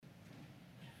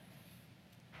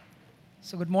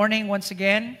So good morning once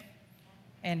again,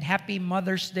 and happy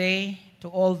Mother's Day to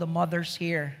all the mothers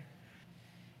here.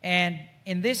 And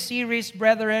in this series,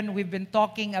 brethren, we've been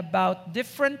talking about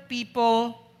different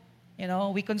people,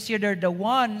 we consider the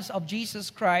ones of Jesus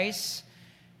Christ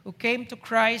who came to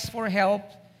Christ for help,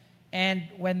 and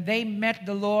when they met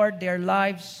the Lord, their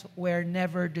lives were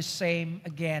never the same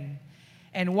again.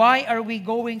 And why are we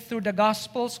going through the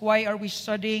Gospels? Why are we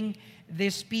studying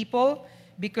these people?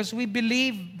 Because we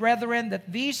believe, brethren,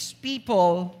 that these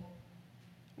people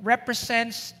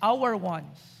represents our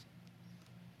ones.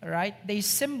 All right? They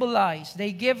symbolize,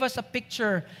 they give us a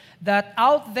picture that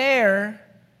out there's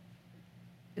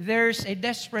a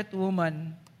desperate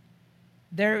woman,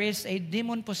 there is a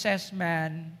demon-possessed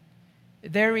man,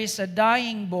 there is a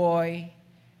dying boy,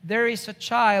 there is a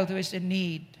child who is in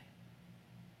need.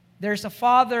 There's a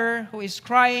father who is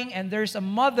crying, and there's a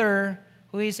mother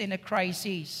who is in a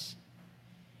crisis.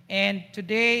 And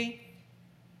today,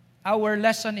 our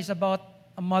lesson is about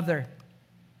a mother.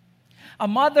 A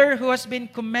mother who has been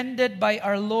commended by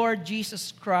our Lord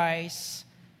Jesus Christ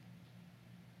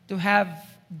to have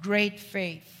great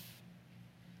faith.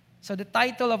 So the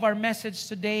title of our message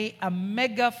today, A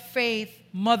Mega Faith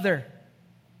Mother.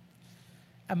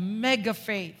 A mega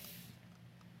faith.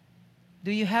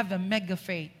 Do you have a mega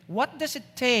faith? What does it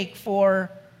take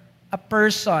for a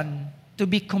person to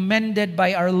be commended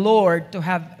by our Lord to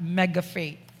have mega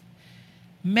faith?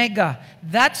 Mega,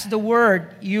 that's the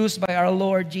word used by our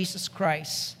Lord Jesus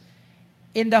Christ.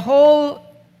 In the whole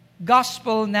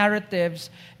gospel narratives,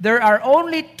 there are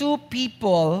only two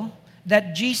people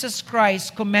that Jesus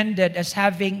Christ commended as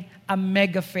having a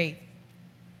mega faith.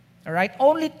 All right?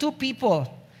 Only two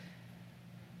people.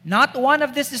 Not one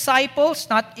of these disciples,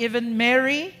 not even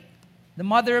Mary, the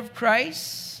mother of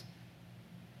Christ,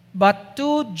 but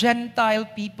two Gentile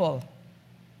people,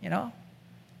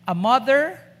 a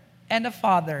mother and a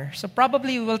father. So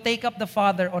probably we will take up the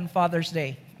father on Father's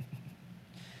Day.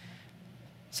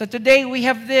 So today we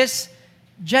have this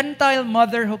Gentile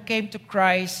mother who came to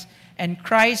Christ, and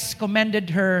Christ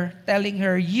commended her, telling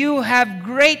her, "You have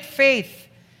great faith."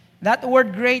 That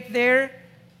word "great" there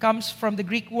comes from the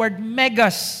Greek word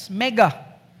megas, mega.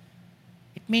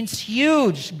 It means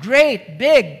huge, great,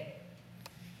 big.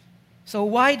 So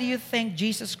why do you think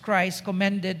Jesus Christ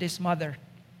commended this mother?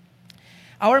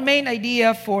 Our main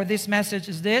idea for this message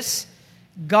is this: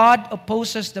 God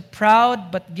opposes the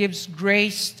proud but gives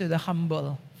grace to the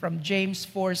humble. From James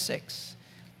 4:6.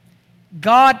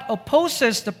 God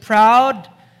opposes the proud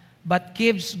but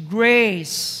gives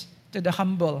grace to the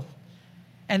humble.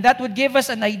 And that would give us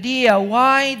an idea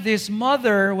why this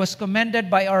mother was commended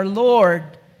by our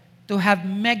Lord to have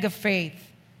mega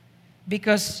faith.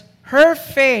 Because her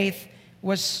faith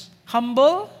was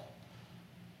humble,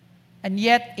 and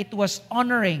yet it was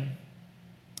honoring,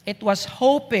 it was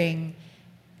hoping,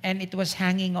 and it was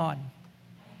hanging on.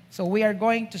 So we are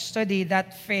going to study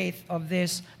that faith of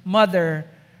this mother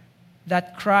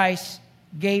that Christ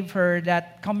gave her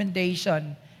that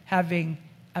commendation, having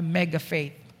a mega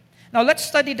faith. Now let's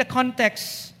study the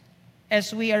context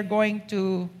as we are going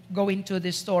to go into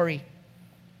this story.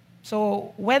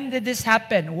 So when did this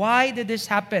happen? Why did this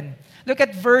happen? Look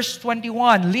at verse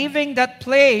 21. Leaving that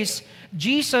place,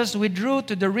 Jesus withdrew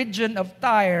to the region of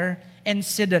Tyre and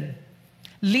Sidon.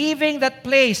 Leaving that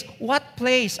place. What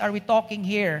place are we talking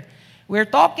here? We're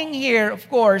talking here, of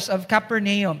course, of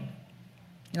Capernaum.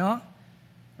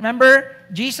 Remember,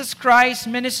 Jesus Christ's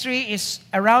ministry is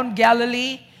around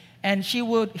Galilee, and he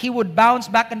would bounce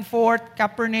back and forth,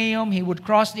 Capernaum. He would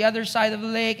cross the other side of the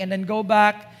lake and then go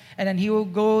back, and then he will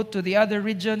go to the other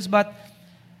regions. But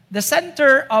the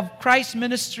center of Christ's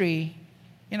ministry,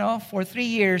 for 3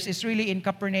 years is really in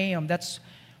Capernaum. That's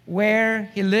where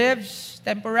he lives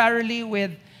temporarily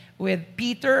with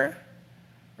Peter,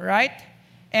 right?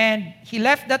 And he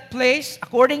left that place,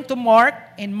 according to Mark,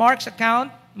 in Mark's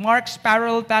account, Mark's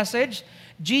parallel passage.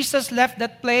 Jesus left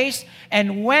that place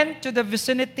and went to the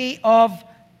vicinity of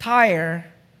Tyre.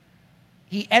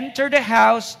 He entered a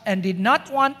house and did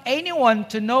not want anyone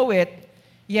to know it,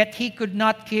 yet he could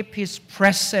not keep his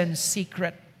presence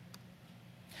secret.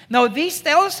 Now, this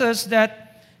tells us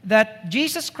that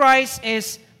Jesus Christ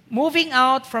is moving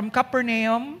out from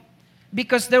Capernaum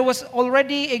because there was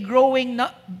already a growing,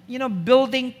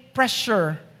 building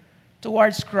pressure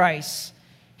towards Christ.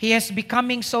 He is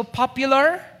becoming so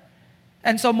popular,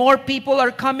 and so more people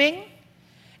are coming.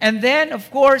 And then, of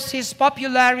course, his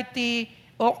popularity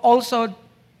also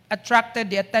attracted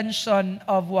the attention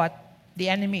of what? The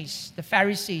enemies, the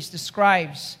Pharisees, the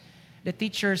scribes, the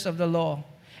teachers of the law.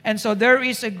 And so there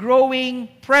is a growing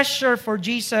pressure for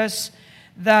Jesus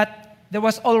that there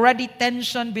was already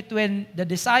tension between the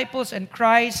disciples and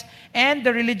Christ and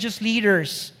the religious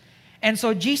leaders. And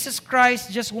so Jesus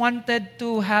Christ just wanted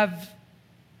to have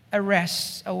a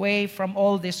rest away from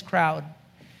all this crowd.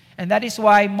 And that is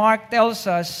why Mark tells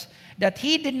us that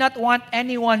he did not want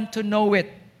anyone to know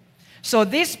it. So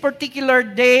this particular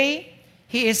day,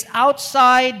 he is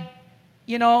outside,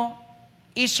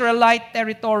 Israelite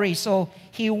territory. So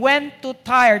he went to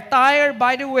Tyre. Tyre,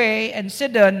 by the way, and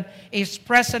Sidon is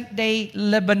present-day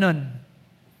Lebanon.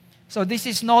 So this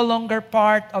is no longer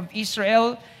part of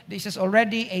Israel. This is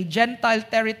already a Gentile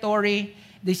territory.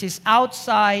 This is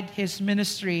outside his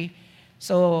ministry.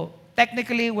 So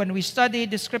technically, when we study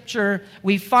the scripture,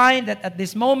 we find that at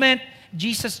this moment,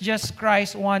 Jesus just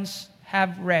Christ wants to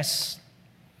have rest.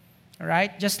 All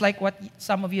right? Just like what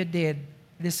some of you did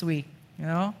this week,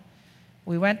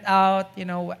 We went out,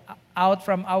 out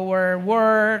from our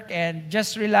work and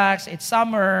just relax. It's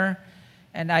summer,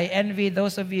 and I envy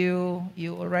those of you.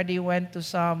 You already went to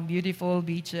some beautiful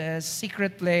beaches,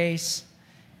 secret place,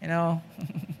 All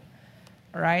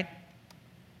right?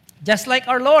 Just like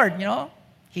our Lord,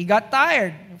 He got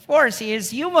tired. Of course, He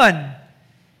is human.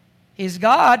 He's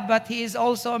God, but He is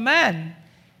also a man.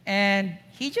 And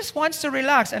He just wants to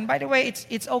relax. And by the way,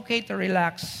 it's okay to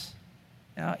relax.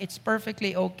 It's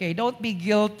perfectly okay. Don't be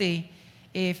guilty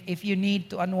if you need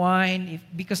to unwind,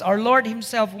 because our Lord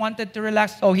Himself wanted to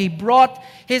relax. So He brought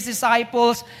His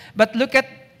disciples. But look at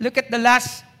the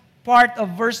last part of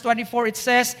verse 24. It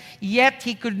says, "Yet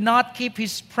He could not keep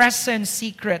His presence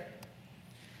secret."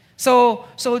 So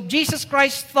Jesus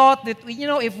Christ thought that,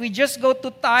 if we just go to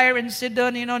Tyre and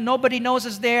Sidon, nobody knows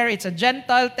us there. It's a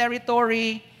Gentile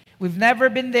territory. We've never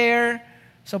been there.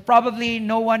 So probably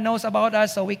no one knows about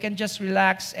us, so we can just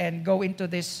relax and go into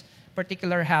this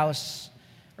particular house.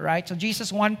 Right? So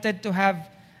Jesus wanted to have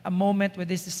a moment with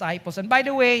His disciples. And by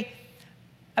the way,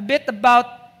 a bit about,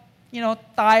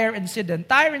 Tyre and Sidon.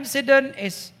 Tyre and Sidon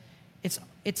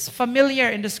it's familiar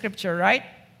in the scripture, right?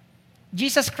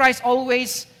 Jesus Christ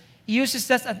always uses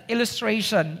that as an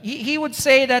illustration. He would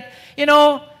say that,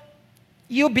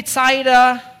 you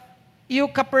Bethsaida, you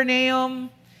Capernaum,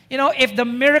 if the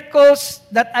miracles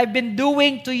that I've been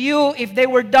doing to you, if they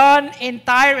were done in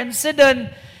Tyre and Sidon,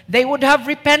 they would have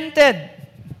repented.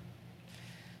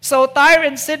 So Tyre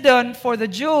and Sidon for the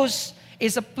Jews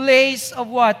is a place of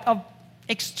what? Of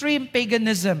extreme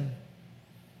paganism.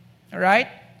 All right?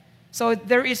 So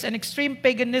there is an extreme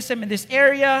paganism in this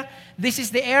area. This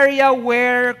is the area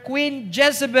where Queen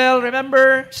Jezebel,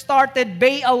 remember, started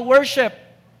Baal worship.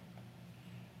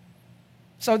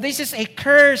 So this is a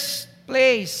cursed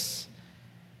place.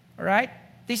 All right?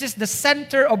 This is the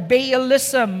center of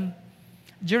Baalism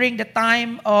during the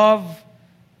time of,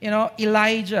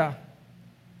 Elijah.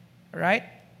 All right?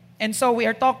 And so we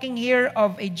are talking here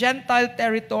of a Gentile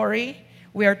territory.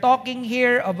 We are talking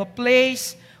here of a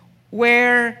place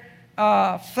where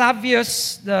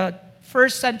Flavius, the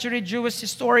first century Jewish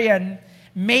historian,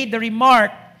 made the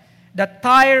remark that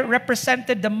Tyre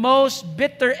represented the most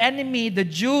bitter enemy the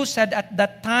Jews had at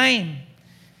that time.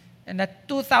 And that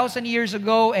 2,000 years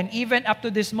ago, and even up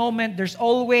to this moment, there's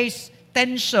always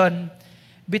tension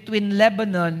between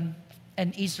Lebanon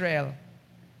and Israel.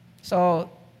 So,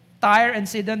 Tyre and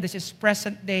Sidon, this is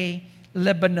present-day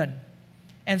Lebanon.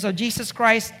 And so Jesus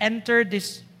Christ entered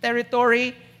this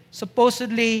territory,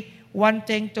 supposedly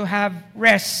wanting to have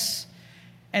rest.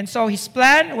 And so His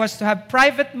plan was to have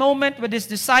private moment with His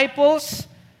disciples,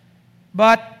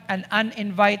 but an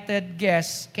uninvited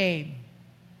guest came.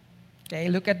 Okay,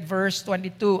 look at verse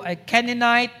 22. A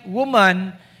Canaanite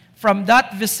woman from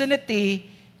that vicinity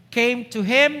came to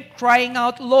Him, crying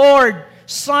out, "Lord,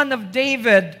 Son of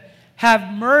David,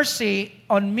 have mercy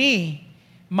on me.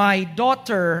 My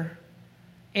daughter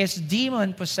is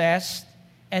demon-possessed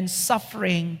and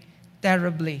suffering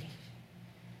terribly."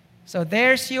 So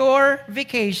there's your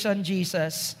vacation,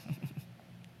 Jesus.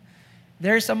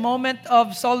 There's a moment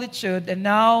of solitude, and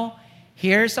now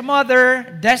here's a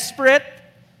mother desperate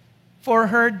for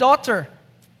her daughter.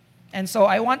 And so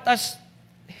I want us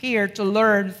here to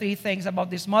learn 3 things about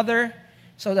this mother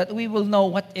so that we will know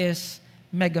what is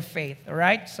mega faith. All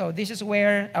right? So this is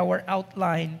where our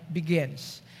outline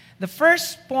begins. The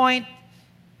first point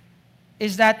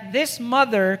is that this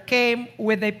mother came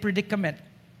with a predicament.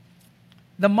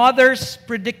 The mother's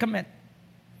predicament.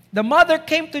 The mother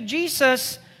came to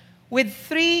Jesus with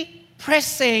 3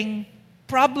 pressing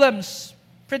problems,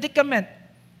 predicament.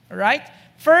 All right?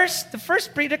 First, the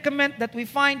first predicament that we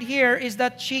find here is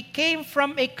that she came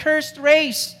from a cursed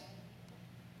race.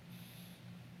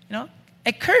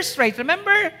 A cursed race.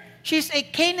 Remember, she's a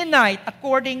Canaanite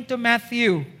according to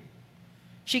Matthew.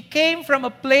 She came from a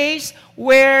place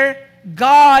where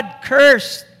God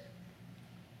cursed.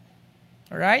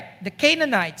 All right? The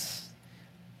Canaanites.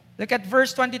 Look at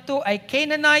verse 22. A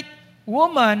Canaanite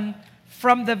woman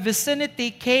from the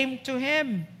vicinity came to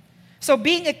him. So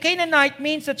being a Canaanite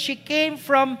means that she came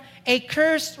from a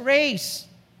cursed race.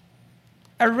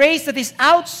 A race that is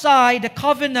outside the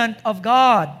covenant of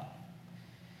God.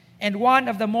 And one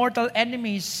of the mortal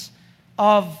enemies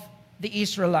of the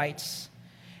Israelites.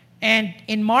 And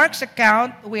in Mark's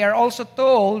account, we are also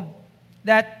told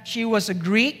that she was a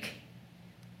Greek,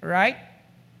 right?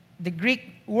 The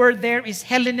Greek word there is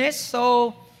Hellenist,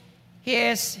 so he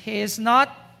is not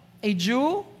a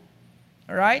Jew,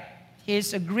 right? He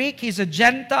is a Greek, he's a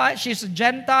Gentile, she's a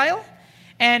Gentile.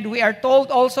 And we are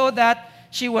told also that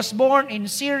she was born in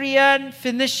Syrian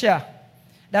Phoenicia.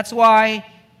 That's why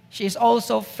she is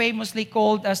also famously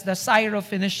called as the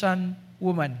Syro-Phoenician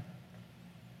woman.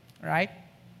 Right?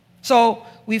 So,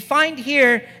 we find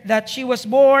here that she was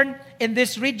born in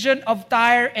this region of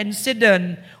Tyre and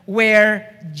Sidon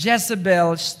where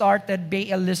Jezebel started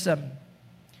Baalism.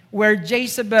 Where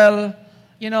Jezebel,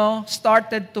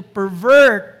 started to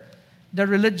pervert the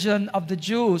religion of the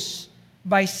Jews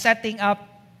by setting up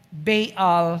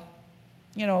Baal,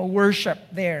 worship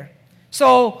there.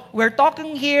 So, we're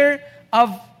talking here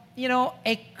of,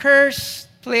 a cursed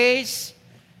place.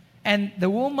 And the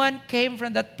woman came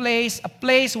from that place, a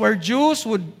place where Jews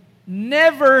would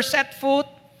never set foot.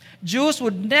 Jews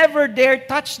would never dare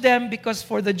touch them because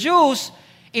for the Jews,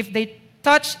 if they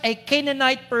touch a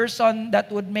Canaanite person,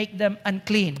 that would make them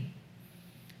unclean.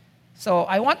 So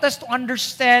I want us to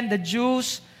understand the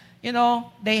Jews,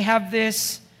 they have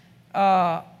this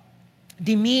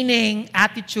demeaning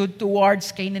attitude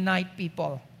towards Canaanite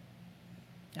people.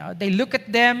 They look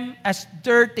at them as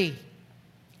dirty,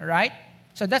 right?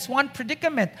 So that's one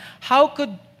predicament. How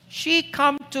could she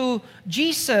come to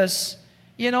Jesus,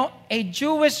 a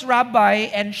Jewish rabbi,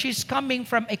 and she's coming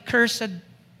from a cursed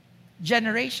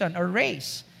generation or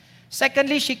race?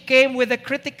 Secondly, she came with a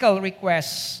critical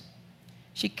request.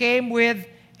 She came with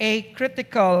a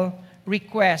critical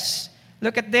request.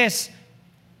 Look at this.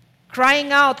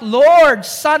 Crying out, "Lord,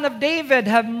 Son of David,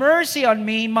 have mercy on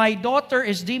me. My daughter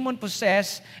is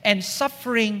demon-possessed and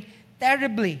suffering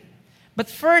terribly." But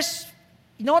first,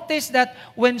 notice that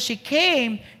when she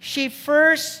came, she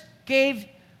first gave,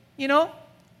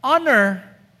 honor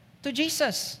to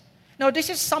Jesus. Now,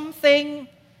 this is something,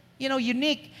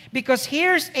 unique. Because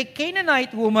here's a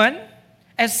Canaanite woman,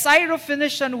 a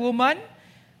Syro-Phoenician woman,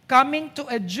 coming to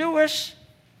a Jewish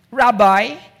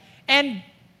rabbi and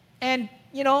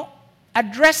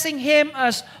addressing him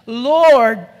as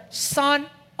Lord, Son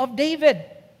of David.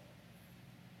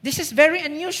 This is very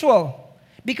unusual.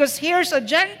 Because here's a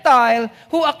Gentile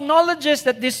who acknowledges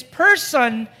that this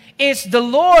person is the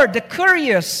Lord, the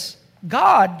curious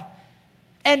God.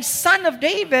 And Son of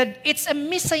David, it's a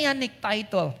messianic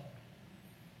title.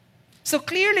 So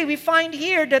clearly we find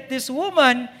here that this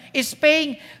woman is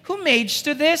paying homage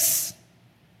to this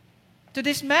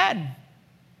man.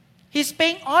 He's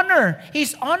paying honor.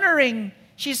 She's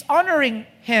honoring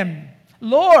him.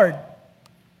 Lord.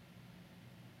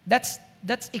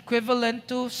 That's equivalent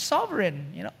to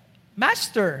sovereign,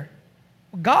 master,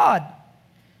 God.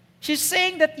 She's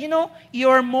saying that, you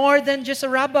are more than just a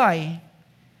rabbi.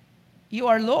 You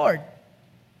are Lord.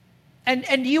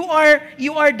 And you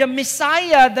are the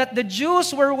Messiah that the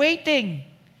Jews were waiting.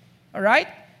 All right?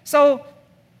 So,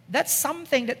 that's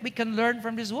something that we can learn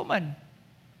from this woman.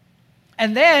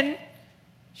 And then,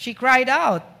 she cried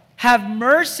out, "Have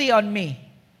mercy on me."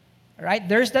 All right?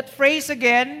 There's that phrase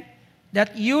again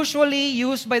that usually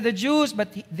used by the Jews,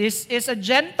 but this is a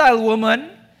Gentile woman,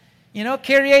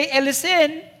 Kyrie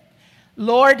eleison,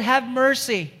 Lord have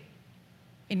mercy,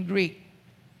 in Greek.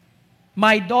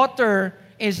 My daughter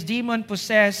is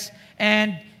demon-possessed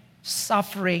and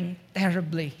suffering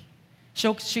terribly.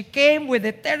 So she came with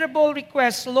a terrible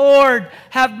request, Lord,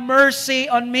 have mercy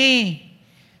on me.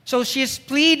 So she's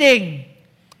pleading.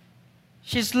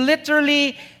 She's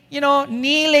literally,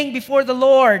 kneeling before the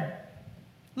Lord.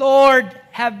 Lord,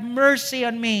 have mercy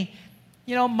on me.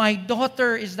 My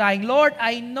daughter is dying. Lord,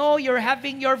 I know you're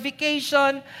having your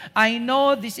vacation. I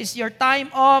know this is your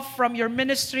time off from your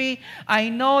ministry. I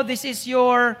know this is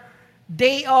your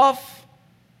day off,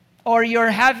 or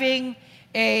you're having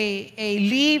a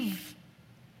leave.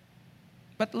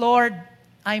 But Lord,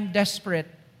 I'm desperate.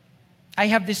 I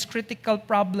have this critical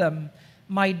problem.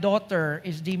 My daughter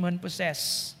is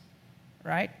demon-possessed.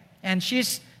 Right? And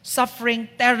she's suffering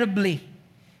terribly.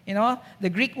 The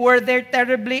Greek word there,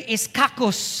 terribly, is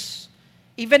kakos.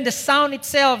 Even the sound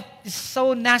itself is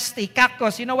so nasty,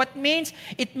 kakos. You know what it means?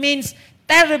 It means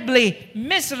terribly,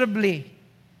 miserably.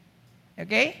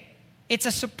 Okay? It's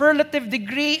a superlative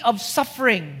degree of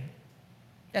suffering.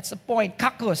 That's the point.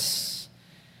 Kakos.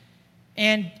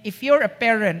 And if you're a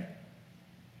parent,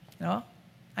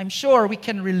 I'm sure we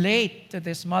can relate to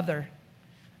this mother.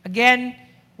 Again,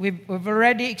 we've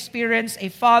already experienced a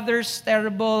father's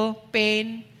terrible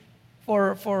pain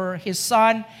for his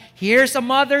son. Here's a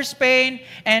mother's pain.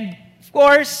 And of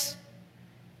course,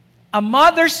 a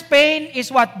mother's pain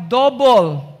is what?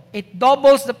 Double. It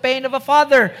doubles the pain of a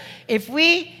father. If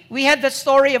we had the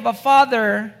story of a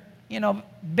father,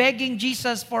 begging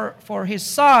Jesus for his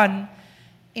son,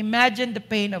 imagine the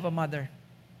pain of a mother.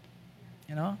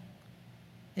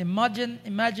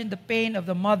 Imagine the pain of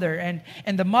the mother.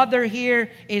 And the mother here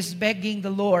is begging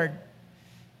the Lord.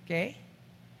 Okay?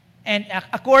 And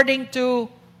according to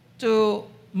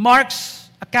Mark's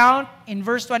account in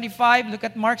verse 25, look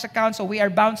at Mark's account. So we are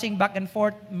bouncing back and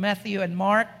forth, Matthew and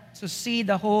Mark, to see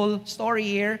the whole story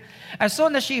here. As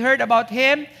soon as she heard about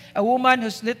him, a woman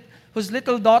whose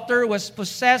little daughter was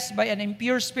possessed by an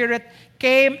impure spirit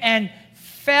came and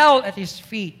fell at his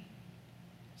feet.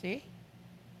 See?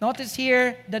 Notice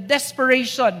here the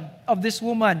desperation of this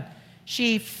woman.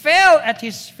 She fell at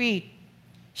his feet.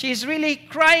 She's really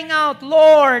crying out,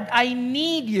 Lord, I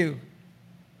need you.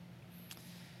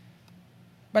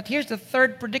 But here's the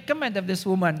third predicament of this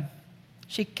woman.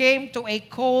 She came to a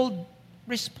cold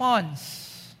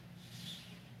response.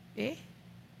 Okay?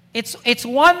 It's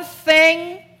one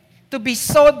thing to be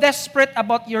so desperate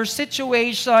about your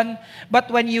situation, but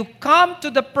when you come to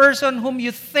the person whom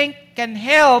you think can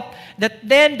help,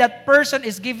 then that person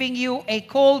is giving you a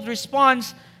cold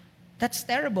response, that's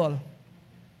terrible.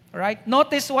 All right?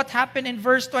 Notice what happened in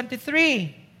verse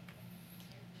 23.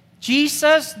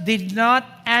 Jesus did not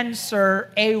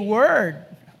answer a word.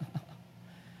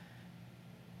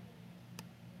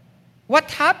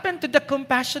 What happened to the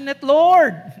compassionate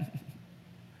Lord?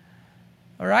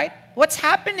 All right? What's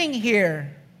happening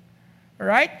here? All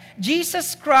right?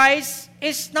 Jesus Christ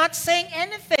is not saying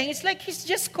anything. It's like he's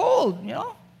just cold,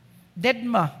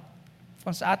 Dedma.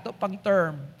 Kung sa ato pang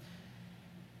term.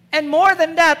 And more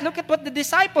than that, look at what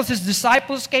his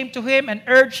disciples came to him and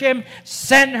urged him,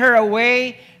 send her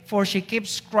away, for she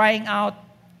keeps crying out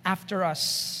after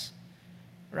us.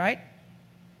 Right?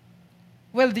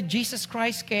 Well, did Jesus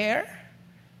Christ care?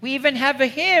 We even have a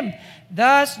hymn.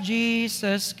 Does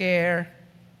Jesus care?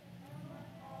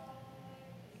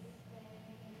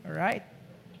 All right.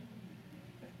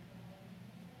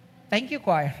 Thank you,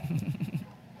 choir.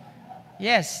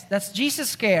 Yes, that's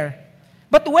Jesus' care.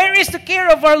 But where is the care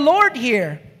of our Lord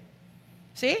here?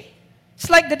 See? It's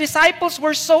like the disciples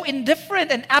were so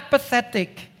indifferent and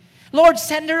apathetic. Lord,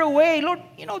 send her away. Lord,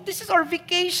 this is our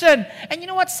vacation. And you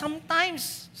know what?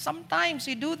 Sometimes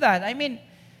we do that. I mean,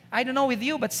 I don't know with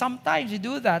you, but sometimes you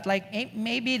do that. Like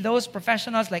maybe those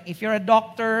professionals, like if you're a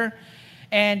doctor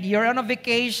and you're on a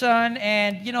vacation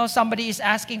and, somebody is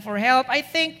asking for help, I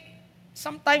think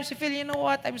sometimes you feel,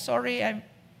 I'm sorry, I'm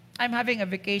having a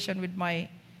vacation with my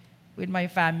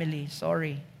family.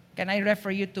 Sorry. Can I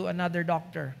refer you to another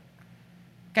doctor?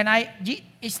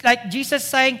 It's like Jesus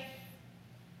saying,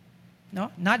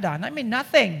 no, nada. I mean,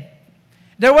 nothing.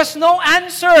 There was no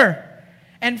answer.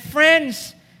 And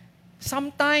friends,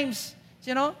 sometimes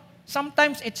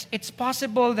it's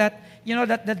possible that,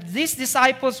 that these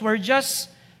disciples were just,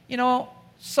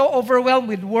 so overwhelmed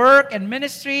with work and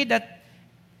ministry that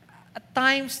at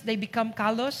times they become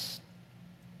callous.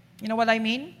 You know what I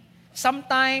mean?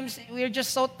 Sometimes we're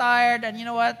just so tired, and you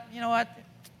know what?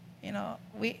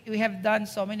 We have done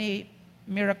so many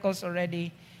miracles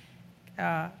already.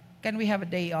 Can we have a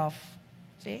day off?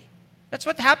 See? That's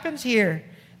what happens here.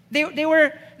 They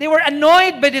were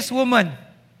annoyed by this woman.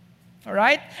 All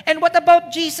right? And what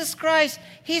about Jesus Christ?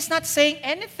 He's not saying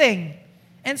anything.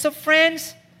 And so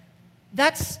friends,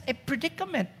 that's a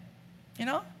predicament.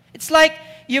 It's like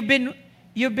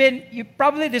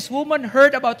probably this woman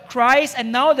heard about Christ,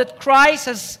 and now that Christ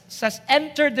has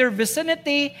entered their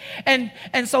vicinity, and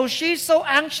so she's so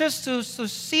anxious to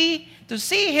see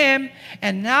him,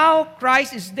 and now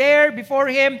Christ is there before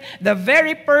him, the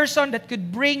very person that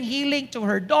could bring healing to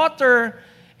her daughter,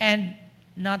 and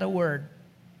not a word.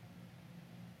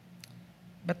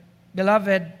 But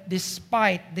beloved,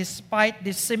 despite this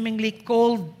seemingly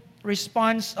cold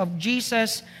response of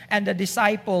Jesus and the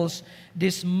disciples,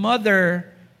 this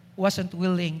mother wasn't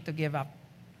willing to give up.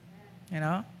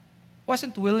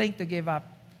 Wasn't willing to give up.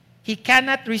 He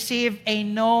cannot receive a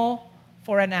no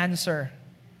for an answer.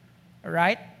 All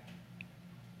right?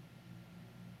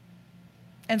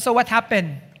 And so what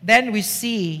happened? Then we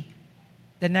see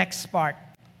the next part,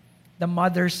 the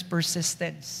mother's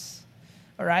persistence.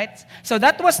 All right? So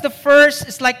that was the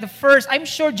first, I'm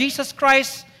sure Jesus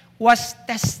Christ was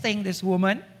testing this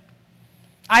woman.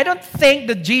 I don't think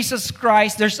that Jesus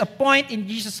Christ, there's a point in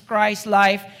Jesus Christ's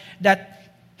life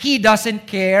that He doesn't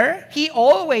care. He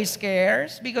always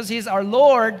cares because He's our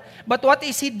Lord. But what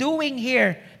is He doing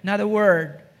here? Not a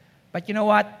word. But you know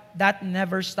what? That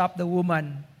never stopped the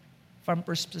woman from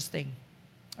persisting.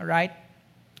 All right?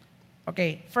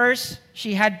 Okay, first,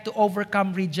 she had to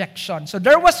overcome rejection. So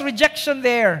there was rejection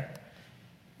there.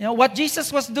 You know, what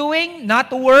Jesus was doing,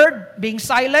 not a word, being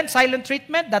silent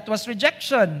treatment, that was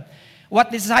rejection. What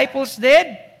the disciples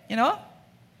did,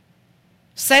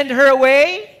 send her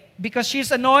away because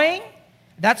she's annoying,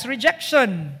 that's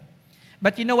rejection.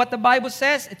 But you know what the Bible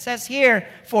says? It says here,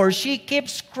 for she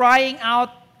keeps crying out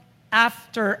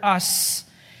after us.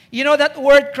 You know that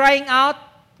word crying out?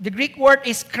 The Greek word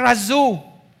is krazu.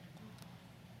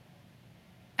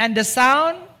 And the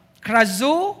sound,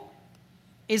 krazu,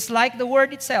 is like the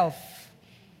word itself.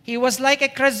 He was like a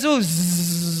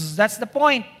krazuz. That's the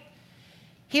point.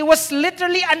 He was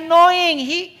literally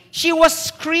annoying. She was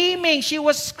screaming. She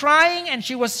was crying and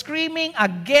she was screaming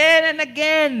again and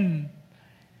again.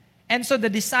 And so the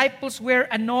disciples were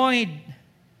annoyed.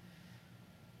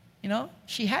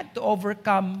 She had to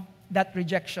overcome that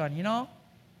rejection.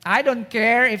 I don't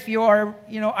care if you are,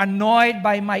 annoyed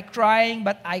by my crying,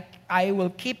 but I will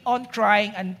keep on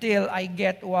crying until I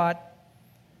get what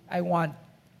I want.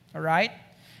 All right?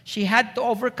 She had to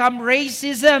overcome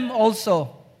racism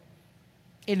also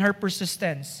in her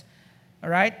persistence. All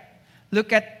right?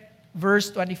 Look at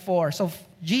verse 24. So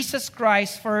Jesus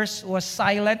Christ first was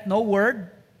silent, no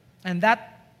word. And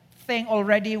that thing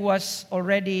was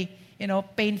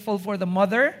painful for the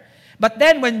mother. But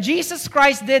then when Jesus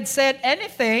Christ did said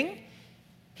anything,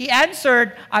 He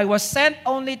answered, I was sent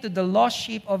only to the lost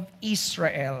sheep of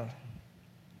Israel.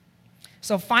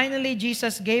 So finally,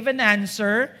 Jesus gave an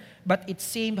answer, but it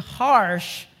seemed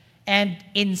harsh and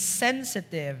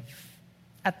insensitive,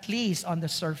 at least on the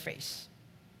surface.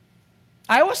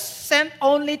 I was sent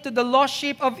only to the lost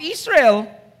sheep of Israel.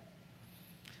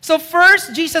 So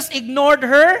first, Jesus ignored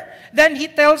her. Then He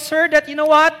tells her that, you know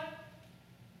what?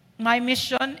 My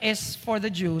mission is for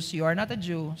the Jews. You are not a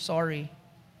Jew. Sorry.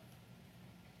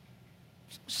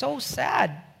 So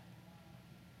sad.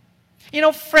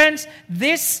 Friends,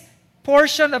 this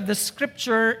portion of the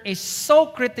scripture is so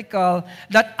critical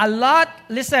that a lot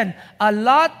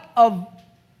of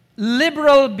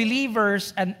liberal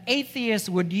believers and atheists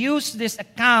would use this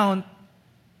account,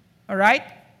 all right,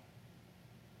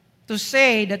 to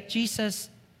say that Jesus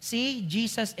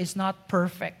is not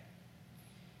perfect.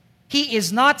 He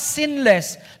is not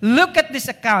sinless. Look at this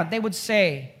account, they would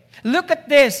say. Look at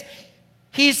this.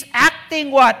 He's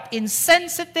acting what?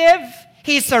 Insensitive.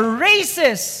 He's a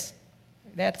racist.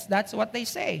 That's what they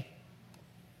say.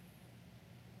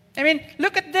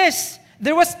 Look at this.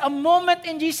 There was a moment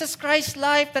in Jesus Christ's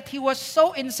life that He was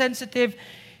so insensitive.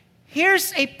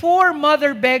 Here's a poor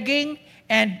mother begging,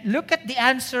 and look at the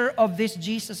answer of this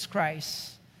Jesus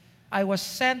Christ. I was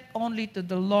sent only to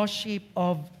the lost sheep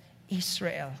of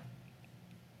Israel.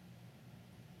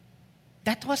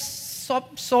 That was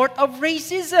some sort of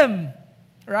racism,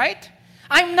 right?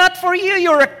 I'm not for you.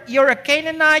 You're a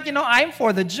Canaanite. I'm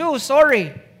for the Jews.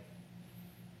 Sorry.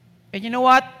 And you know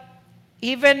what?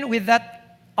 Even with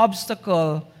that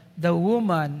obstacle, the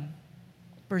woman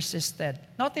persisted.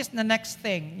 Notice the next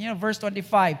thing. Verse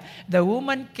 25. The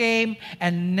woman came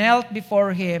and knelt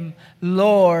before Him.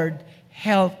 Lord,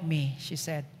 help me, she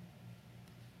said.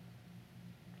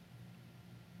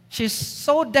 She's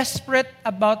so desperate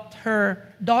about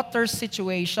her daughter's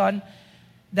situation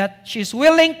that she's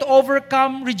willing to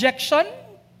overcome rejection,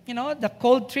 the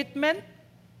cold treatment,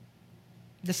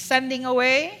 the sending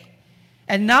away.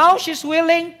 And now she's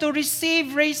willing to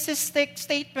receive racistic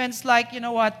statements like,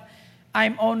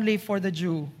 I'm only for the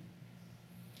Jew.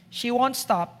 She won't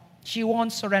stop. She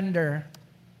won't surrender.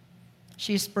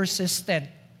 She's persistent.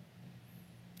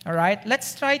 All right?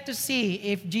 Let's try to see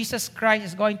if Jesus Christ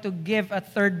is going to give a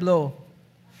third blow.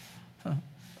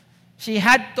 She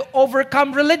had to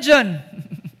overcome religion.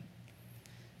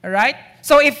 All right?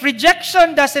 So if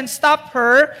rejection doesn't stop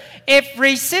her, if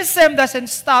racism doesn't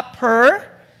stop her,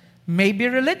 maybe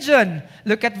religion.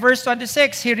 Look at verse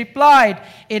 26. He replied,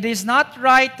 it is not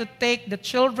right to take the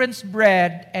children's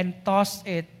bread and toss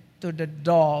it to the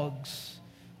dogs.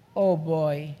 Oh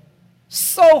boy.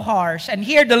 So harsh. And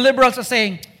here the liberals are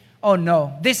saying, oh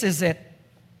no, this is it.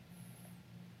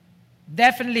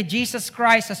 Definitely Jesus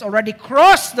Christ has already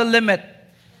crossed the limit.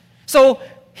 So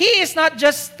He is not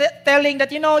just telling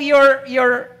that,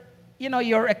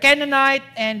 you're a Canaanite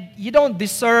and you don't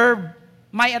deserve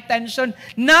my attention.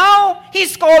 Now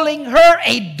He's calling her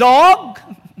a dog.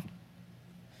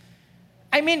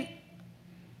 I mean,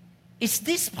 is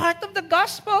this part of the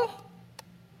gospel?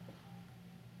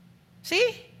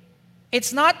 See?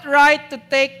 It's not right to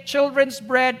take children's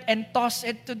bread and toss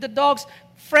it to the dogs.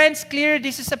 Friends, clearly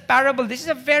this is a parable. This is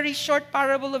a very short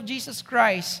parable of Jesus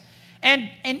Christ.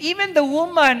 And even the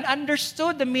woman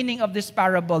understood the meaning of this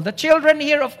parable. The children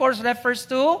here, of course, refers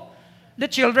to the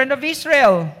children of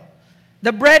Israel.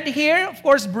 The bread here, of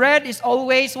course, bread is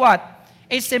always what?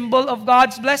 A symbol of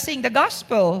God's blessing, the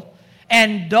gospel.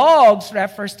 And dogs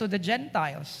refers to the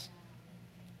Gentiles.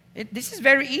 This is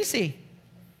very easy.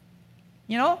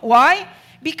 You know, why?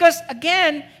 Because,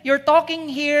 again, you're talking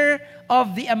here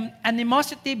of the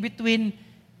animosity between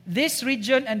this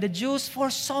region and the Jews for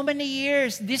so many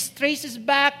years. This traces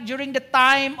back during the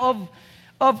time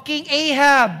of King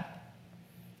Ahab.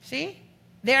 See?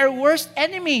 They are worst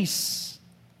enemies.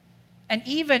 And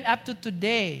even up to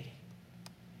today.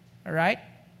 All right?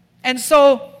 And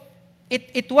so,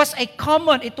 it was a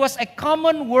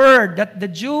common word that the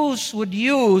Jews would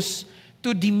use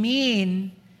to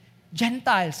demean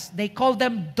Gentiles. They call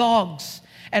them dogs.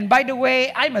 And by the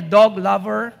way, I'm a dog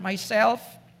lover myself.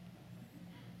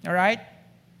 All right?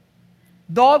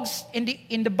 Dogs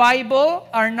in the Bible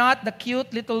are not the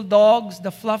cute little dogs,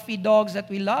 the fluffy dogs that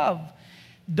we love.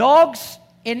 Dogs,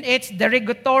 in its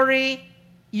derogatory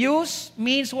use,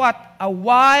 means what? A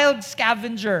wild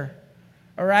scavenger.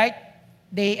 All right?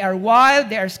 They are wild,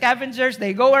 they are scavengers,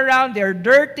 they go around, they're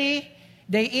dirty,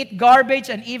 they eat garbage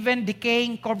and even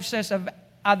decaying corpses of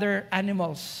other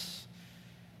animals.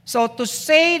 So to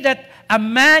say that a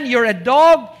man, you're a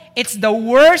dog, it's the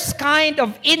worst kind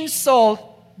of insult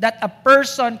that a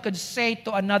person could say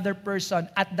to another person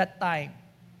at that time.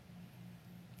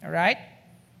 All right?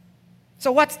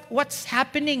 So what's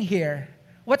happening here?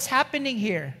 What's happening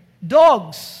here?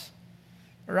 Dogs.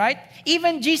 All right?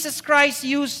 Even Jesus Christ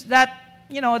used that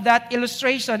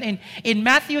illustration in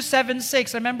Matthew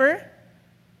 7:6. Remember?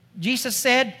 Jesus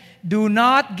said, "Do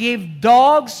not give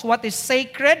dogs what is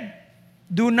sacred.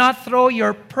 Do not throw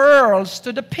your pearls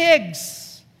to the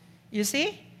pigs." You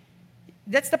see?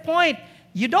 That's the point.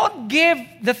 You don't give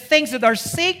the things that are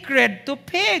sacred to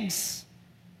pigs.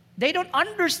 They don't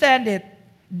understand it.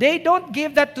 They don't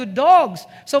give that to dogs.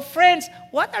 So friends,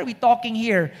 what are we talking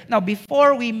here? Now,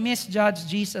 before we misjudge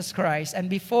Jesus Christ and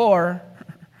before,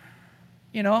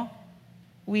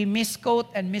 we misquote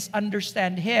and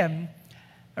misunderstand Him,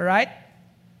 all right?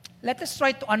 Let us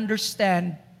try to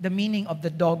understand the meaning of the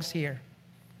dogs here.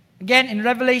 Again, in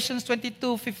Revelations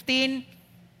 22:15,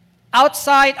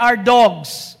 outside are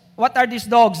dogs. What are these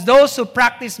dogs? Those who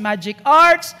practice magic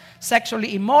arts,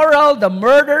 sexually immoral, the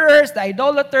murderers, the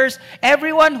idolaters,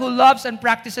 everyone who loves and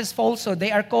practices falsehood.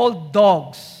 They are called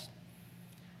dogs.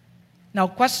 Now,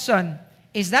 question,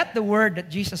 is that the word that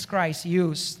Jesus Christ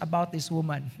used about this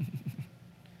woman?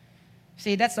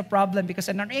 See, that's the problem because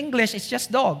in our English, it's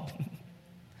just dog.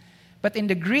 But in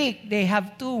the Greek, they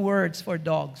have two words for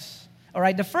dogs. All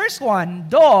right, the first one,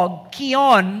 dog,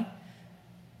 kion,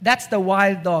 that's the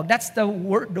wild dog. That's the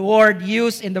word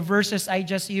used in the verses I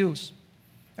just used.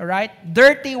 All right,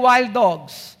 dirty wild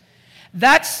dogs.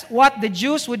 That's what the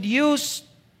Jews would use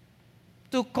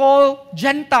to call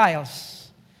Gentiles.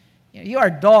 You are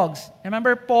dogs.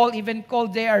 Remember, Paul even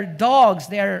called they are dogs.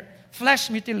 They are flesh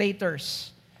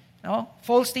mutilators.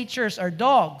 False teachers are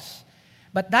dogs.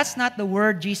 But that's not the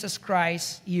word Jesus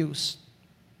Christ used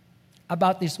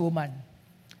about this woman.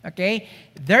 Okay?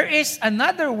 There is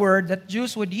another word that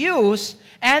Jews would use,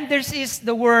 and this is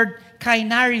the word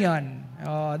kainarion.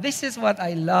 Oh, this is what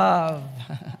I love.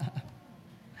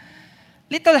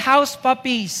 Little house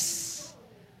puppies.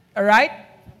 All right?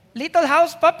 Little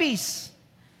house puppies.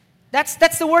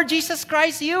 That's the word Jesus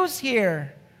Christ used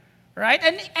here. Right?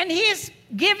 And He is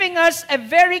giving us a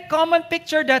very common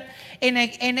picture that in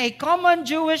a common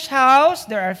Jewish house,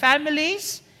 there are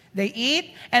families, they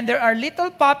eat, and there are little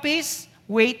puppies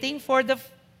waiting for the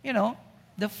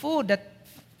food that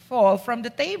fall from the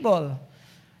table.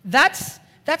 That's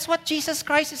what Jesus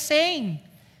Christ is saying.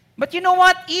 But you know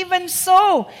what? Even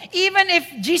so, even if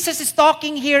Jesus is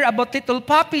talking here about little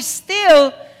puppies,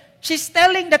 still, she's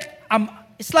telling that,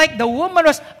 it's like the woman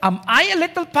was, am I a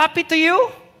little puppy to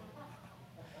you?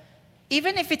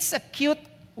 Even if it's a cute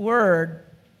word,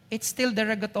 it's still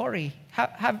derogatory.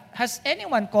 Has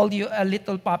anyone called you a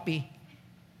little puppy?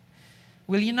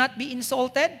 Will you not be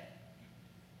insulted?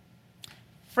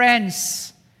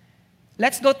 Friends,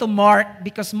 let's go to Mark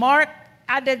because Mark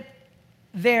added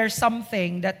there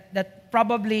something that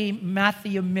probably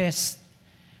Matthew missed.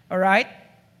 All right?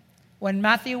 When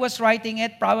Matthew was writing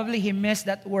it, probably he missed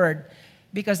that word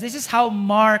because this is how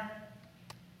Mark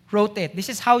wrote it. This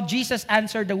is how Jesus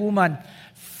answered the woman.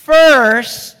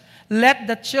 First, let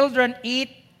the children eat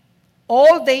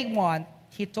all they want,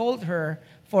 he told her,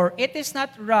 for it is not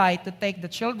right to take the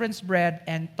children's bread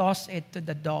and toss it to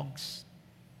the dogs.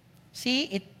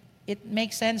 See, it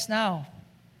makes sense now.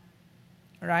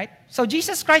 Right? So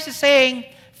Jesus Christ is saying,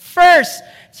 first,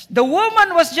 the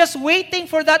woman was just waiting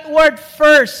for that word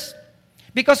first.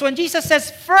 Because when Jesus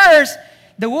says first,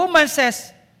 the woman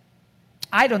says,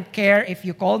 I don't care if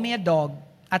you call me a dog.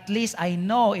 At least I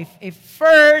know if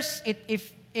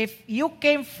you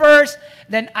came first,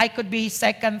 then I could be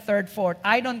second, third, fourth.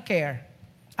 I don't care.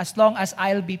 As long as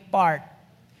I'll be part.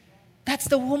 That's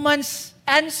the woman's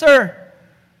answer.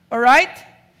 All right?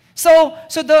 So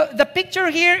the picture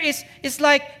here is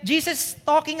like Jesus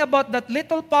talking about that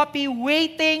little puppy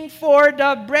waiting for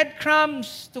the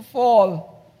breadcrumbs to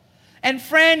fall. And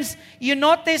friends, you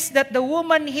notice that the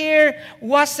woman here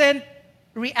wasn't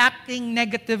reacting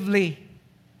negatively.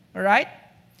 All right?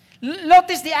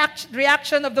 Notice the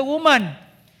reaction of the woman.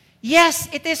 Yes,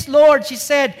 it is, Lord, she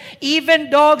said. Even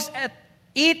dogs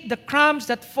eat the crumbs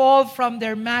that fall from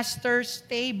their master's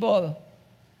table.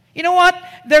 You know what?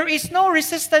 There is no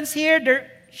resistance here.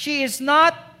 She is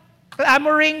not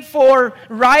clamoring for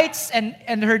rights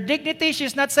and her dignity.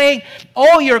 She's not saying,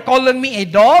 oh, you're calling me a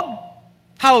dog?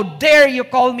 How dare you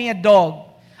call me a dog?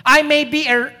 I may be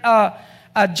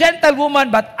a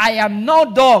gentlewoman, but I am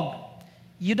no dog.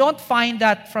 You don't find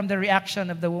that from the reaction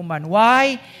of the woman.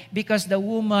 Why? Because the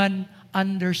woman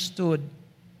understood.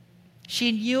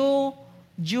 She knew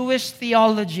Jewish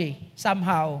theology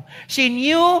somehow. She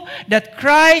knew that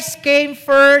Christ came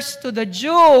first to the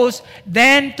Jews,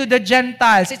 then to the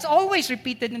Gentiles. It's always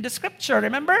repeated in the scripture,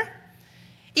 remember?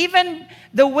 Even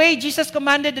the way Jesus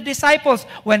commanded the disciples,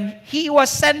 when he was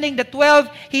sending the 12,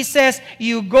 he says,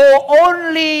 you go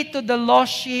only to the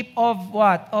lost sheep of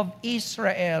what? Of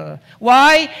Israel.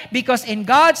 Why? Because in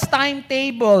God's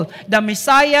timetable, the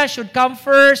Messiah should come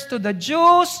first to the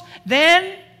Jews,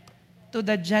 then to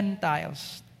the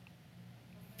Gentiles.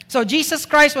 So Jesus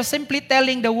Christ was simply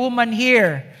telling the woman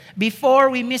here, before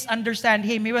we misunderstand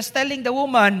him, he was telling the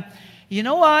woman, you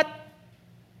know what?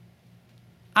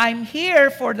 I'm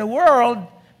here for the world,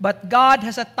 but God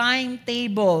has a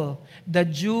timetable. The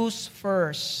Jews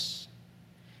first,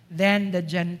 then the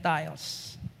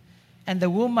Gentiles. And the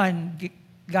woman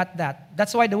got that.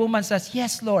 That's why the woman says,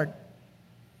 yes, Lord.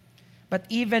 But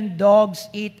even dogs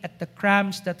eat at the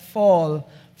crumbs that fall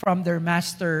from their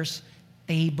master's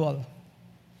table.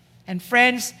 And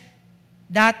friends,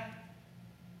 that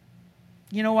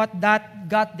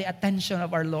got the attention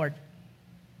of our Lord.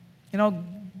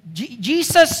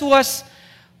 Jesus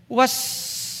was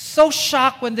so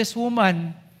shocked when this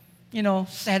woman,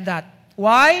 said that.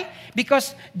 Why?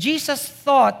 Because Jesus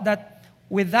thought that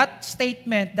with that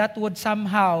statement, that would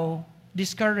somehow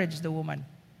discourage the woman.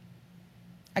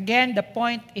 Again, the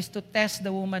point is to test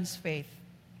the woman's faith.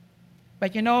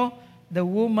 But the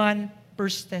woman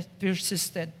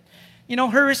persisted.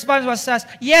 Her response was,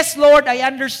 yes, Lord, I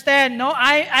understand. No,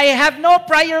 I have no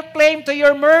prior claim to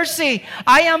your mercy.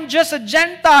 I am just a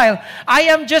Gentile. I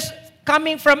am just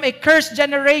coming from a cursed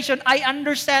generation. I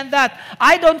understand that.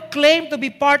 I don't claim to be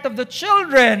part of the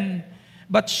children.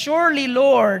 But surely,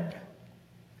 Lord,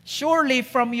 surely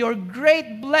from your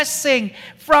great blessing,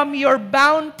 from your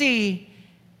bounty,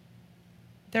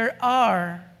 there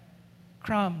are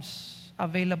crumbs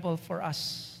available for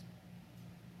us.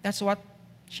 That's what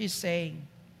she's saying.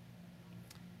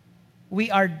 We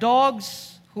are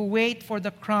dogs who wait for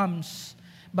the crumbs,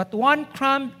 but one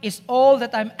crumb is all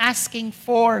that I'm asking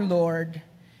for, Lord.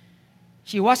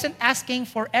 She wasn't asking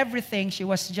for everything. She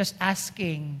was just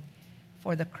asking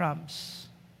for the crumbs.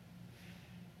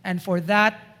 And for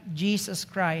that, Jesus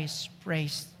Christ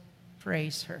praised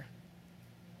her.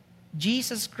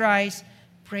 Jesus Christ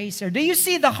praised her. Do you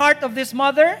see the heart of this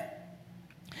mother?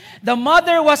 The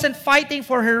mother wasn't fighting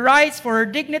for her rights, for her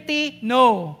dignity.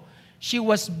 No. She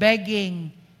was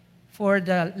begging for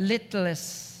the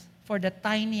littlest, for the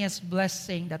tiniest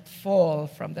blessing that fall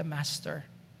from the Master.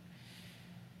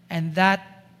 And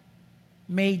that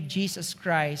made Jesus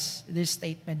Christ this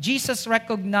statement. Jesus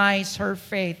recognized her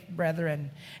faith,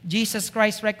 brethren. Jesus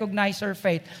Christ recognized her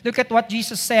faith. Look at what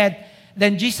Jesus said.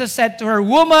 Then Jesus said to her,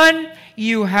 "Woman,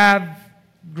 you have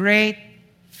great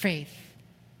faith."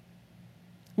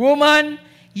 Woman,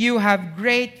 you have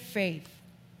great faith.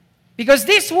 Because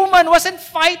this woman wasn't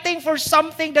fighting for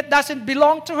something that doesn't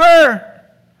belong to her.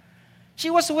 She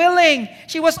was willing.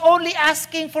 She was only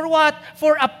asking for what?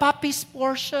 For a puppy's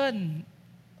portion.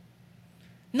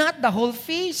 Not the whole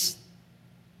feast.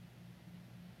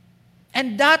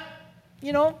 And that,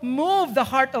 moved the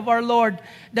heart of our Lord,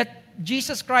 that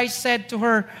Jesus Christ said to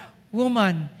her,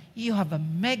 "Woman, you have a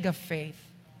mega faith."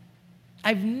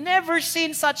 I've never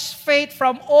seen such faith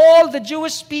from all the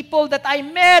Jewish people that I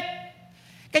met.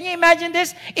 Can you imagine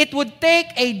this? It would take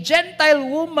a Gentile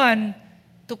woman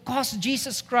to cause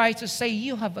Jesus Christ to say,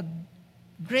 you have a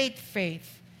great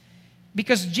faith.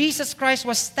 Because Jesus Christ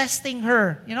was testing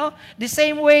her. The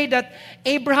same way that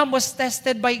Abraham was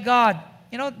tested by God.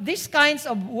 These kinds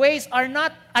of ways are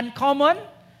not uncommon.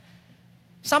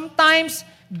 Sometimes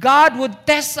God would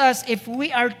test us if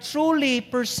we are truly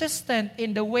persistent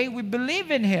in the way we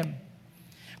believe in Him.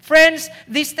 Friends,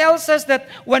 this tells us that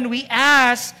when we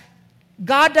ask,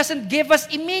 God doesn't give us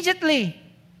immediately.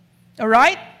 All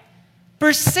right?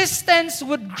 Persistence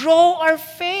would grow our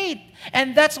faith.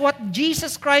 And that's what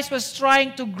Jesus Christ was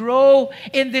trying to grow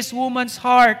in this woman's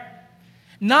heart.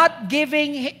 Not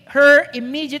giving her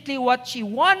immediately what she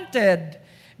wanted,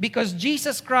 because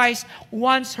Jesus Christ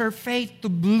wants her faith to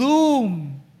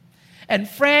bloom. And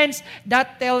friends,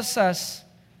 that tells us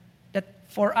that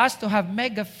for us to have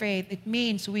mega faith, it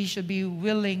means we should be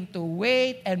willing to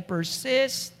wait and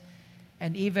persist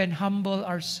and even humble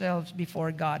ourselves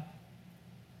before God.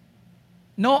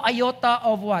 No iota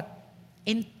of what?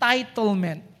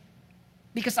 Entitlement.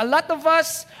 Because a lot of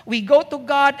us, we go to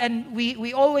God and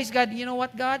we always, God, you know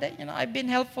what, God, I've been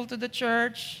helpful to the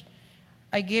church.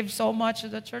 I give so much to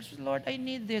the church. Lord, I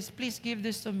need this. Please give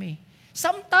this to me.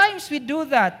 Sometimes we do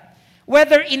that,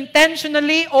 whether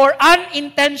intentionally or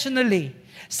unintentionally.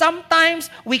 Sometimes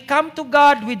we come to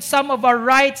God with some of our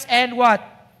rights and what?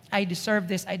 I deserve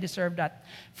this, I deserve that.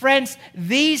 Friends,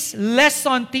 this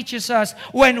lesson teaches us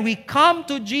when we come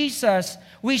to Jesus,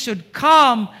 we should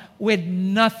come with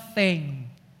nothing.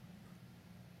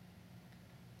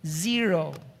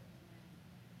 Zero.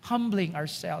 Humbling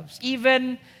ourselves.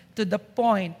 Even to the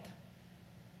point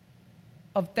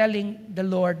of telling the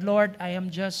Lord, Lord, I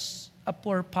am just a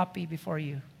poor puppy before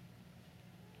you.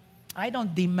 I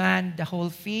don't demand the whole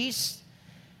feast.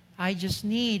 I just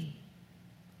need,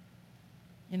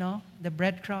 the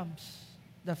breadcrumbs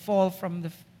that fall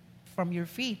from your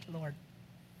feet, Lord.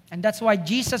 And that's why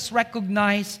Jesus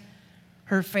recognized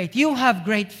her faith. You have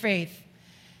great faith.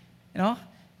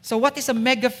 So what is a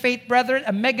mega faith, brethren?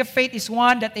 A mega faith is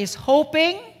one that is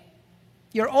hoping.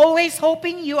 You're always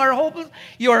hoping. You are hopeless.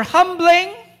 You're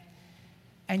humbling.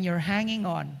 And you're hanging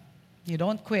on. You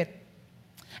don't quit.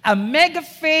 A mega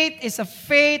faith is a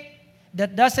faith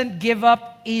that doesn't give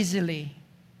up easily,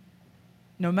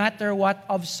 no matter what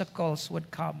obstacles would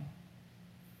come.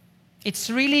 It's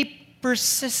really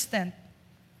persistent.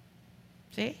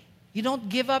 See? You don't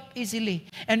give up easily.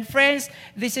 And friends,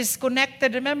 this is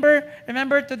connected.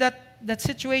 Remember to that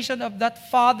situation of that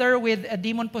father with a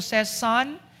demon-possessed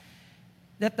son?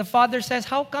 That the father says,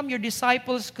 how come your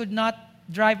disciples could not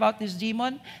drive out this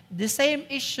demon? The same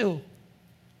issue.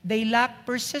 They lack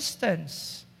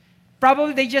persistence.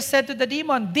 Probably they just said to the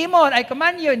demon, Demon, I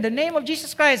command you in the name of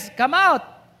Jesus Christ, come out.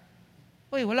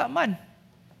 Uy, wala man.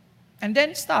 And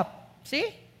then stop.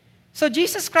 See? So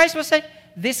Jesus Christ was saying,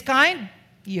 this kind,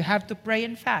 you have to pray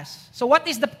and fast. So what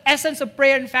is the essence of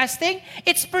prayer and fasting?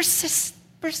 It's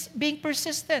being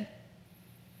persistent.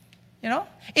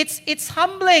 It's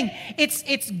humbling.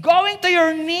 It's going to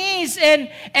your knees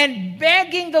and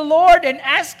begging the Lord and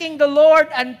asking the Lord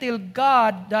until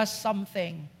God does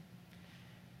something.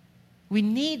 We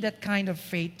need that kind of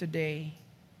faith today.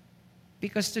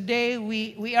 Because today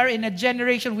we are in a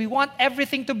generation, we want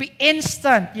everything to be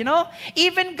instant,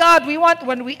 Even God,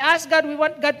 when we ask God, we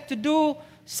want God to do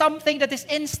something that is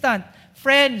instant.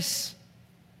 Friends,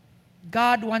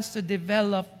 God wants to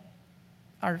develop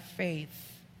our faith.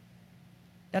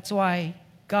 That's why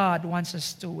God wants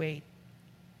us to wait.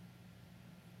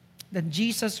 Then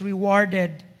Jesus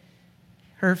rewarded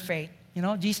her faith.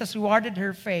 Jesus rewarded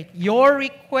her faith. Your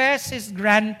request is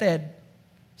granted.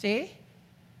 See?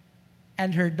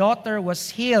 And her daughter was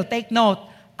healed. Take note,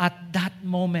 at that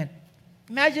moment.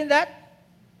 Imagine that.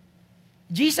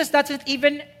 Jesus doesn't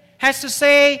even has to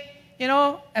say,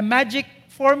 a magic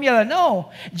formula.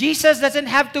 No. Jesus doesn't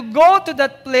have to go to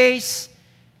that place.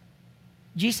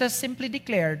 Jesus simply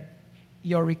declared,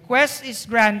 your request is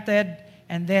granted,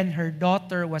 and then her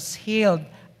daughter was healed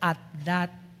at that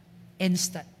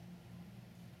instant.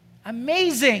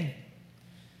 Amazing.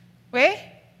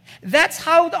 Okay? That's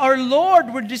how our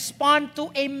Lord would respond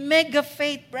to a mega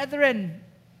faith, brethren.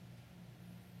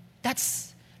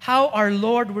 That's how our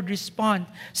Lord would respond.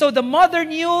 So the mother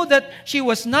knew that she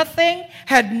was nothing,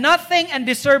 had nothing, and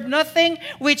deserved nothing,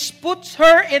 which puts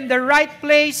her in the right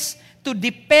place to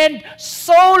depend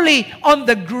solely on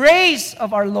the grace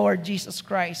of our Lord Jesus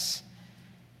Christ.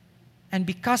 And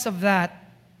because of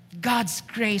that, God's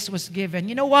grace was given.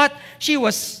 You know what? She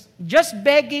was just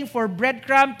begging for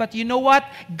breadcrumbs, but you know what?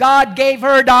 God gave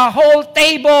her the whole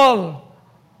table.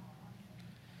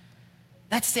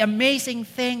 That's the amazing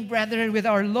thing, brethren, with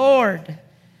our Lord.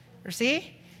 You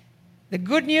see? The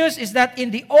good news is that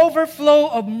in the overflow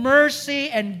of mercy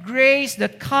and grace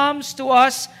that comes to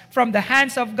us from the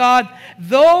hands of God,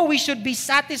 though we should be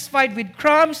satisfied with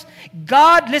crumbs,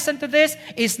 God, listen to this,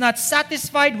 is not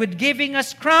satisfied with giving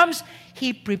us crumbs.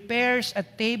 He prepares a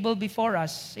table before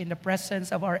us in the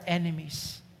presence of our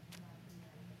enemies.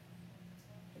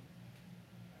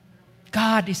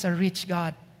 God is a rich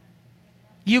God.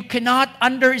 You cannot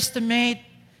underestimate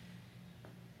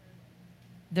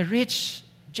the rich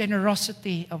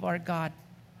generosity of our God.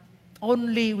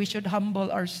 Only we should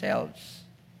humble ourselves.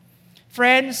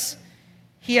 Friends,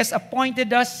 He has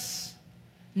appointed us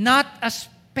not as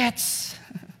pets.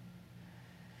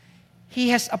 He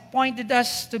has appointed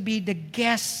us to be the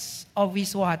guests of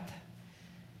His what?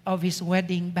 Of His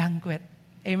wedding banquet.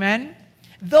 Amen?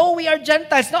 Though we are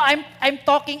Gentiles. No, I'm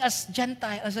talking as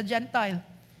a Gentile.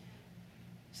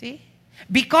 See?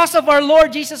 Because of our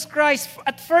Lord Jesus Christ,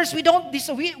 at first we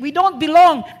don't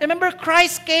belong. Remember,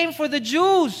 Christ came for the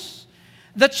Jews,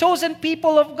 the chosen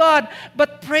people of God.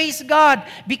 But praise God,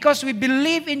 because we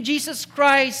believe in Jesus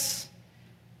Christ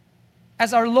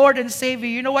as our Lord and Savior,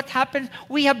 you know what happens?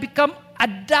 We have become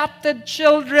adopted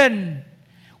children.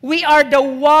 We are the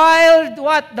wild,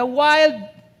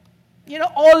 olive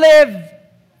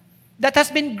that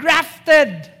has been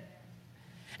grafted.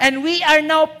 And we are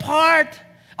now part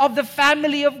of the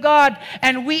family of God.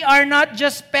 And we are not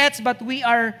just pets, but we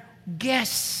are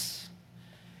guests.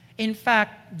 In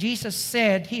fact, Jesus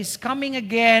said He is coming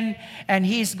again and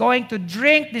He is going to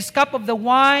drink this cup of the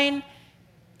wine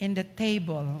in the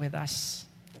table with us.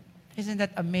 Isn't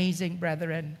that amazing,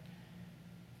 brethren?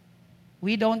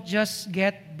 We don't just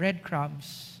get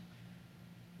breadcrumbs.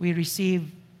 We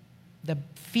receive the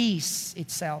feast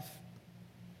itself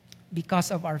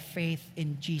because of our faith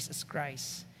in Jesus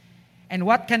Christ. And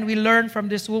what can we learn from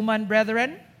this woman,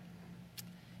 brethren?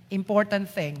 Important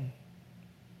thing.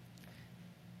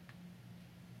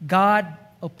 God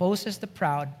opposes the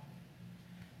proud,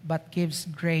 but gives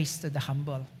grace to the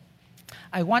humble.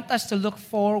 I want us to look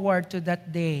forward to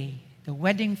that day, the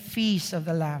wedding feast of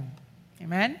the Lamb.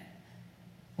 Amen?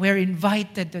 We're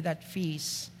invited to that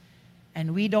feast.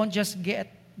 And we don't just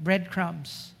get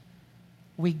breadcrumbs.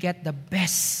 We get the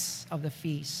best of the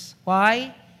feast.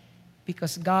 Why?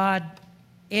 Because God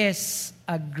is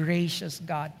a gracious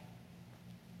God.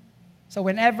 So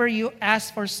whenever you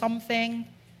ask for something,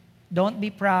 don't be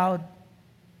proud.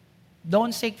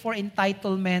 Don't seek for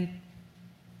entitlement.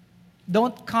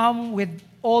 Don't come with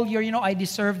all your, I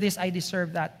deserve this, I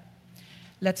deserve that.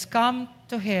 Let's come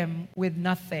to Him with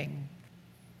nothing.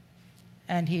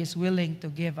 And He is willing to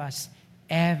give us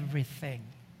everything.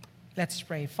 Let's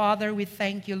pray. Father, we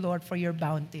thank You, Lord, for Your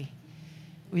bounty.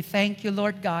 We thank You,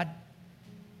 Lord God.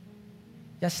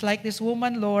 Just like this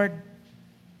woman, Lord,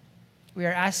 we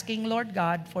are asking, Lord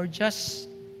God, for just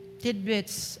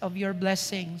tidbits of Your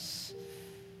blessings.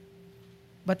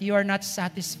 But You are not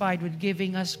satisfied with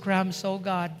giving us crumbs, oh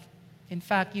God. In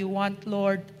fact, You want,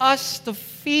 Lord, us to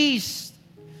feast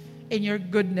in Your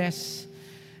goodness.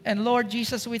 And Lord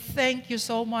Jesus, we thank You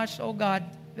so much, oh God,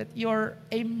 that You're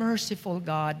a merciful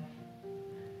God.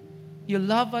 You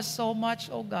love us so much,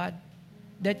 oh God,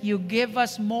 that You give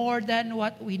us more than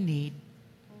what we need.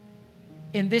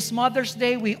 In this Mother's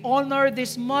Day, we honor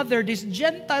this mother, this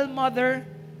Gentile mother,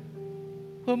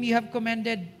 whom You have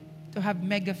commended to have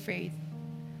mega faith.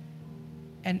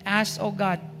 And ask, oh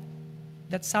God,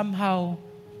 that somehow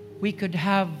we could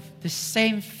have the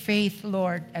same faith,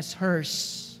 Lord, as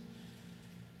hers,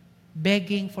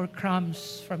 begging for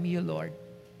crumbs from You, Lord.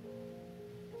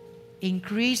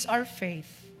 Increase our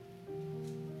faith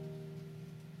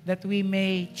that we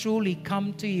may truly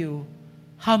come to You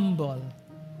humble,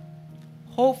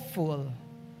 hopeful,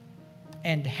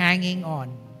 and hanging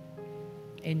on.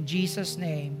 In Jesus'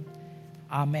 name,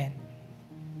 amen.